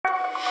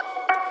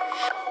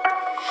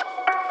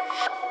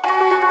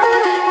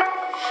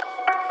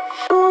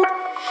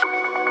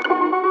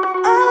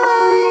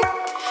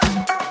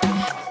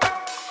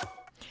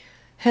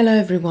Hello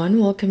everyone,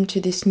 welcome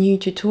to this new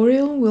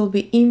tutorial. We'll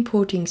be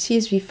importing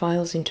CSV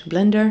files into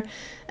Blender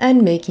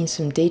and making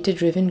some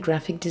data-driven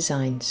graphic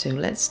design. So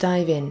let's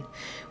dive in.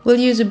 We'll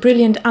use a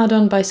brilliant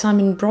add-on by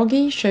Simon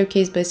Broggie,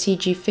 showcased by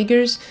CG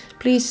Figures.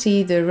 Please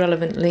see the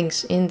relevant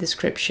links in the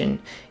description.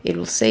 It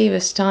will save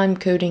us time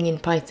coding in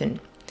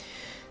Python.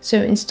 So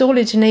install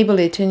it, enable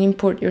it, and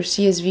import your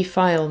CSV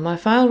file. My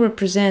file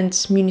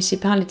represents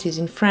municipalities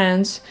in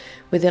France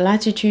with the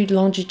latitude,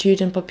 longitude,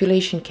 and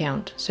population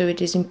count. So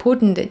it is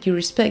important that you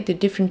respect the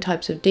different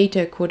types of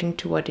data according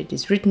to what it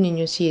is written in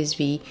your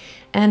CSV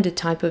and the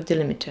type of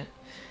delimiter.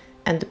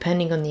 And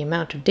depending on the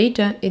amount of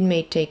data, it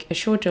may take a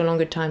shorter or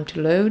longer time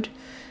to load.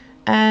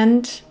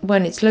 And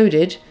when it's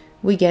loaded,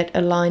 we get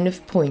a line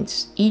of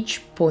points,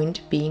 each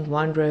point being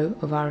one row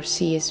of our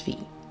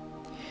CSV.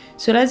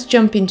 So let's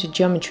jump into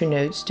geometry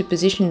nodes to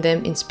position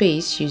them in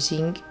space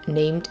using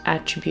named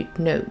attribute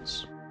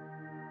nodes.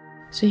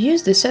 So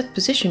use the set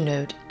position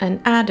node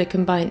and add a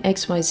combine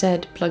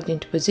XYZ plugged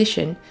into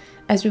position,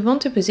 as we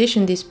want to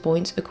position these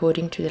points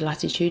according to the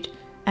latitude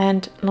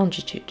and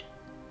longitude.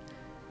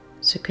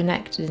 So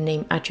connect the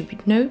name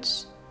attribute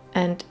nodes,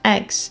 and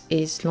X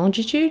is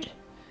longitude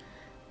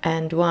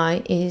and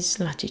Y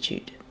is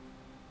latitude.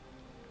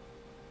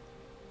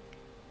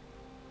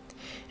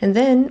 And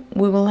then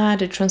we will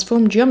add a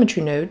transform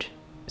geometry node,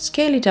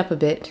 scale it up a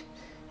bit,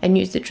 and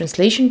use the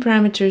translation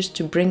parameters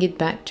to bring it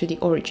back to the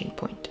origin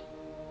point.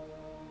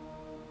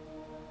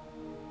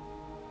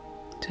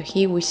 So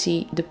here we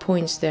see the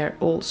points there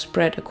all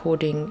spread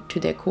according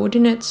to their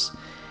coordinates.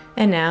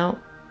 And now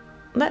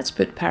let's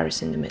put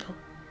Paris in the middle.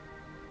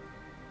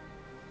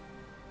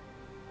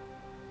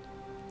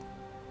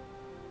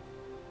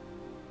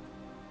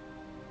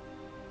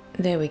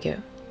 There we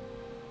go.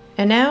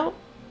 And now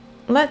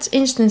let's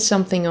instance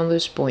something on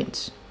those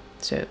points.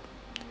 So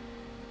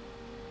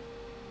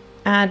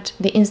add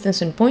the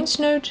instance on points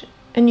node,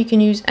 and you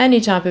can use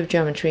any type of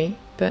geometry,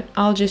 but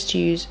I'll just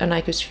use an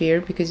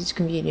icosphere because it's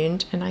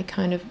convenient and I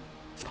kind of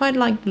quite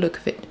like the look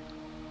of it.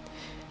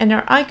 And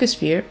our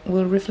icosphere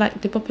will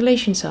reflect the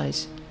population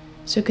size.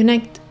 So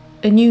connect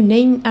a new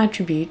name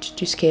attribute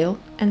to scale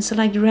and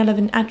select the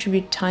relevant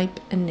attribute type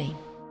and name.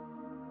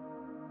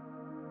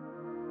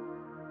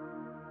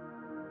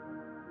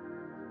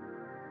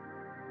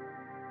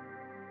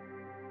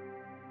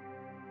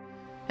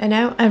 And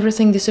now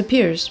everything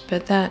disappears,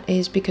 but that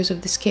is because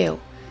of the scale.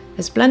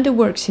 As Blender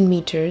works in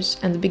meters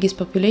and the biggest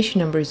population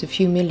number is a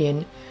few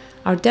million,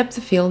 our depth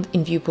of field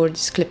in viewport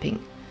is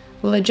clipping.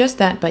 We'll adjust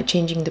that by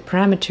changing the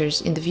parameters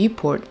in the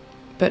viewport,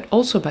 but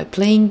also by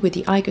playing with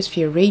the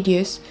icosphere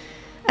radius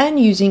and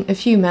using a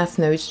few math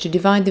nodes to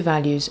divide the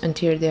values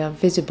until they are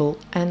visible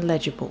and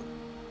legible.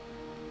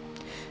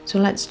 So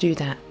let's do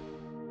that.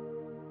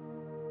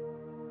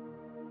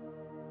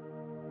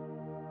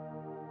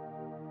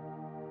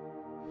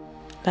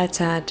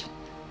 Let's add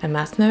a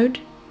math node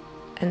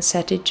and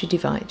set it to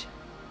divide.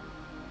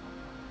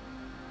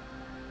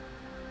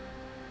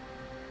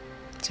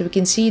 So we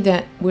can see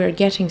that we're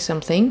getting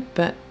something,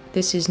 but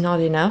this is not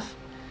enough.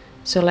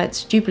 So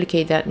let's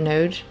duplicate that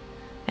node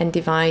and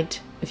divide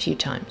a few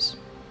times.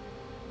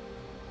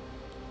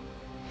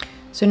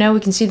 So now we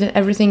can see that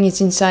everything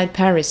is inside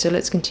Paris, so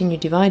let's continue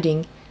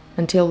dividing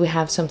until we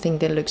have something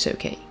that looks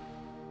okay.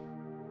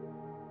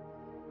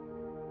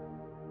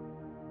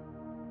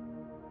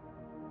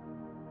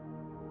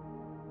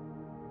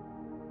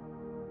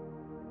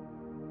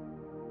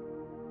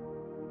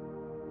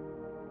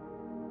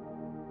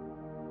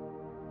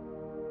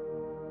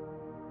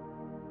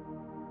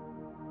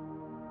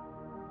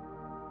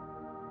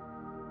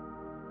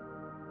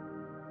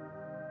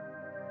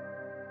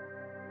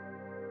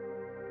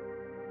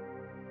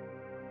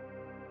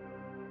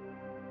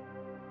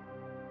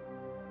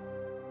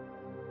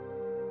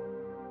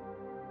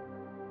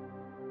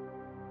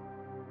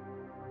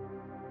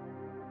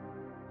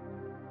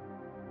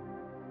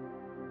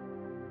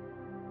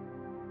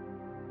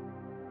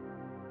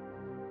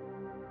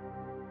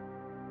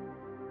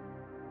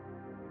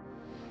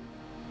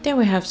 There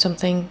we have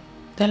something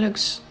that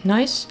looks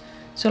nice.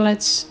 So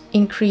let's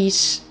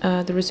increase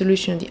the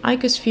resolution of the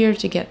icosphere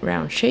to get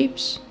round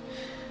shapes.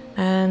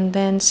 And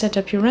then set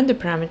up your render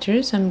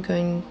parameters. I'm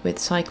going with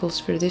cycles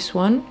for this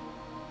one.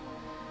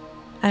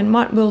 And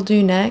what we'll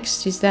do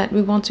next is that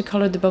we want to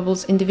color the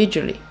bubbles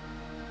individually.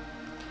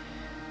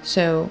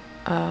 So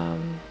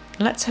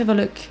let's have a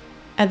look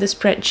at the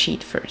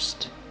spreadsheet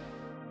first.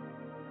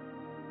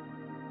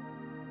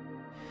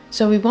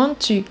 So we want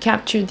to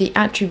capture the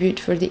attribute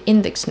for the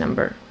index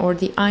number or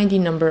the ID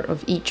number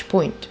of each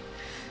point,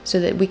 so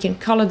that we can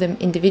color them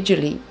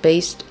individually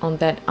based on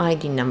that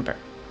ID number.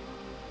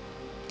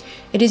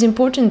 It is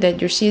important that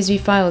your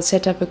CSV file is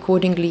set up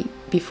accordingly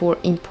before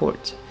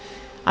import.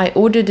 I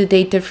ordered the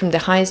data from the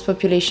highest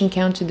population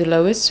count to the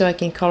lowest, so I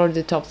can color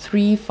the top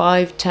 3,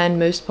 5, 10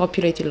 most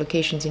populated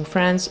locations in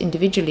France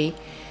individually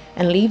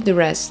and leave the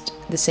rest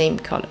the same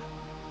color.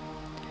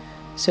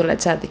 So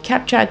let's add the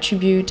capture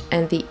attribute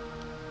and the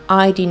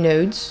ID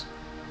nodes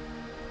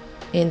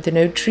in the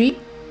node tree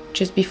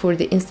just before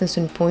the instance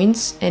on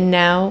points. And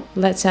now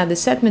let's add the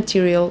set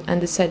material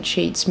and the set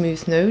shade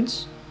smooth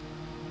nodes.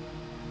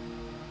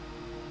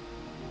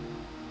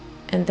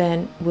 And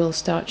then we'll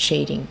start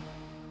shading.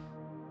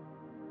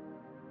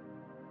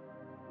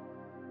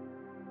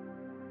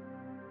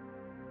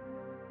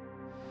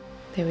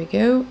 There we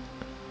go.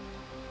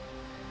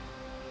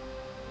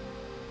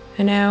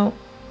 And now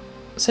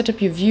set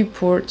up your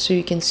viewport so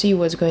you can see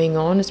what's going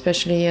on,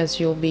 especially as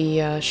you'll be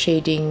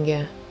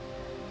shading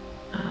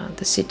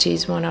the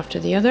cities one after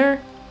the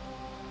other.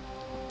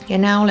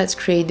 And now let's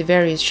create the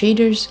various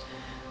shaders,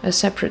 a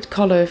separate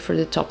color for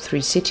the top 3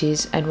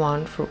 cities and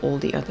one for all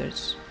the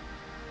others.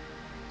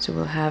 So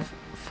we'll have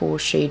 4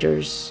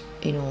 shaders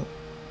in all.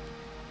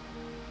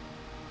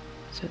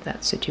 So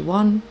that's city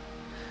 1.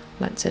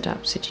 Let's set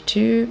up city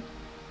 2.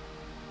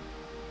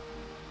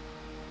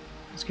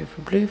 Let's go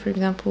for blue, for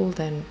example,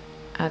 then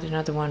add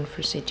another one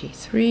for city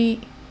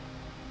 3.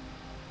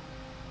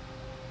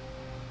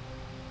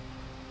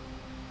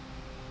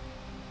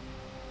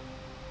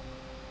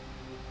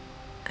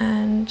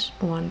 And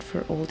one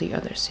for all the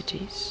other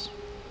cities.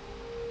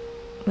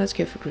 Let's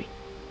go for green.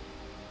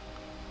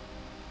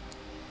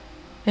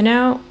 And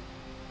now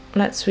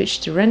let's switch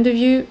to render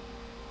view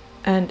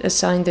and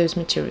assign those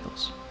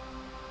materials.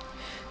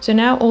 So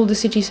now all the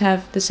cities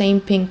have the same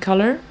pink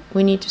color.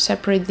 We need to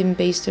separate them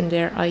based on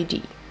their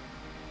ID.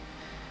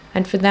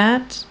 And for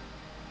that,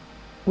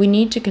 we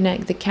need to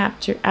connect the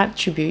capture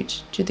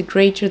attribute to the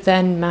greater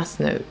than math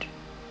node.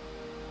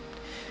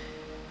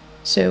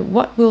 So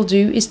what we'll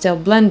do is tell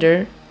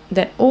Blender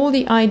that all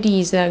the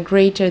IDs that are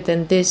greater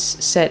than this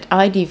set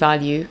ID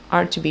value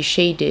are to be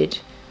shaded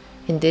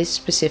in this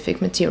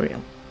specific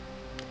material.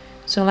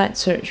 So let's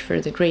search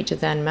for the greater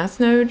than math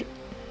node.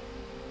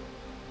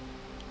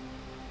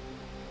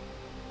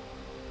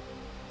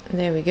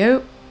 There we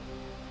go.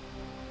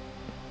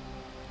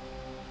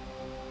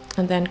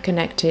 And then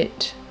connect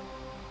it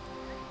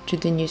to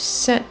the new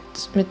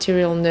set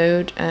material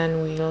node,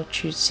 and we'll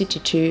choose city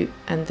 2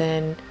 and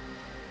then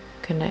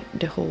connect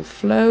the whole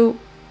flow.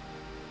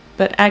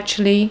 But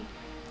actually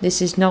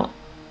this is not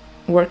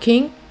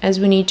working, as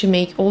we need to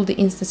make all the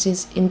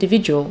instances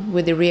individual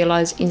with the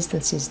realize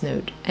instances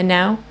node, and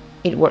now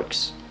it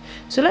works.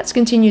 So let's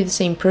continue the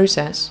same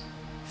process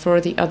for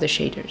the other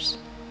shaders.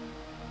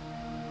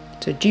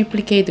 So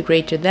duplicate the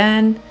greater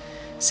than,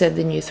 set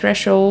the new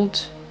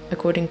threshold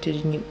according to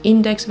the new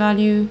index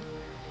value,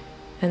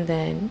 and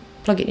then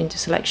plug it into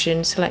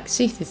selection, select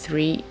city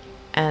 3,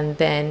 and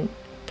then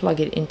plug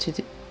it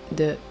into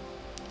the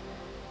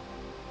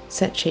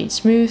set shade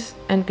smooth,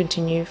 and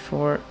continue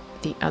for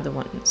the other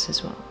ones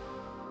as well.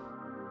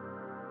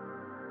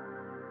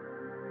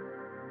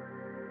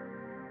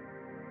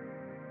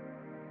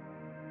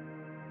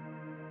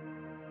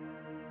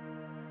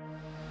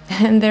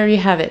 And there you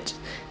have it.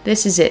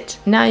 This is it.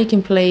 Now you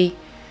can play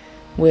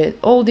with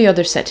all the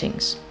other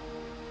settings.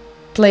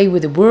 Play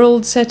with the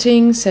world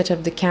settings, set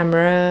up the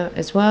camera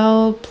as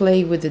well,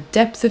 play with the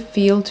depth of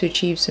field to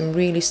achieve some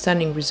really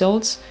stunning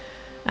results,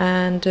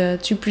 and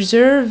to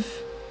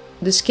preserve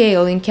the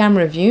scale in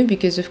camera view,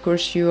 because of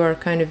course you are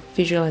kind of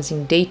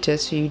visualizing data,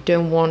 so you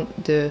don't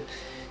want the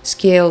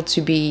scale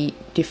to be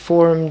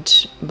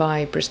deformed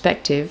by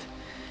perspective.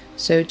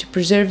 So to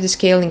preserve the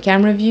scale in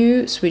camera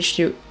view, switch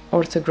to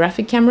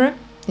orthographic camera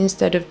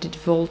instead of the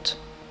default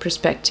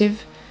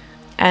perspective,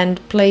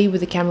 and play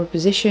with the camera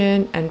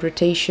position and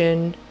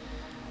rotation,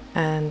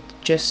 and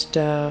just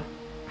have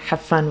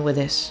fun with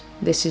this.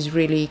 This is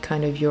really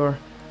kind of your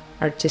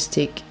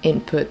artistic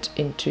input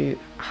into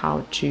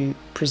how to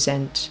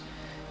present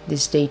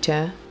this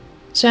data.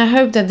 So I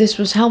hope that this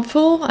was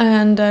helpful,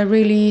 and I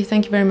really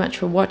thank you very much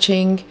for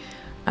watching.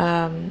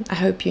 I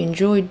hope you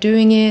enjoyed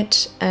doing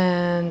it,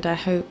 and I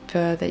hope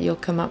that you'll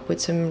come up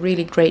with some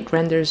really great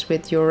renders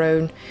with your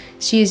own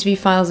CSV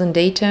files and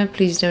data.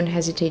 Please don't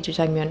hesitate to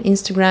tag me on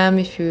Instagram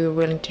if you're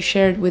willing to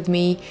share it with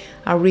me.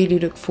 I really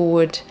look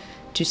forward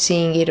to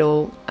seeing it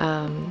all.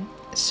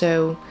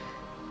 So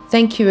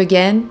thank you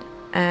again,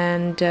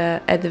 and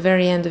at the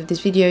very end of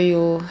this video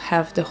you'll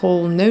have the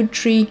whole node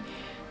tree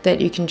that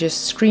you can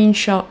just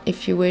screenshot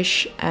if you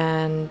wish.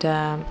 And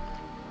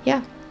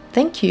yeah,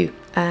 thank you,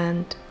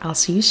 and I'll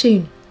see you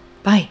soon.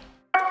 Bye.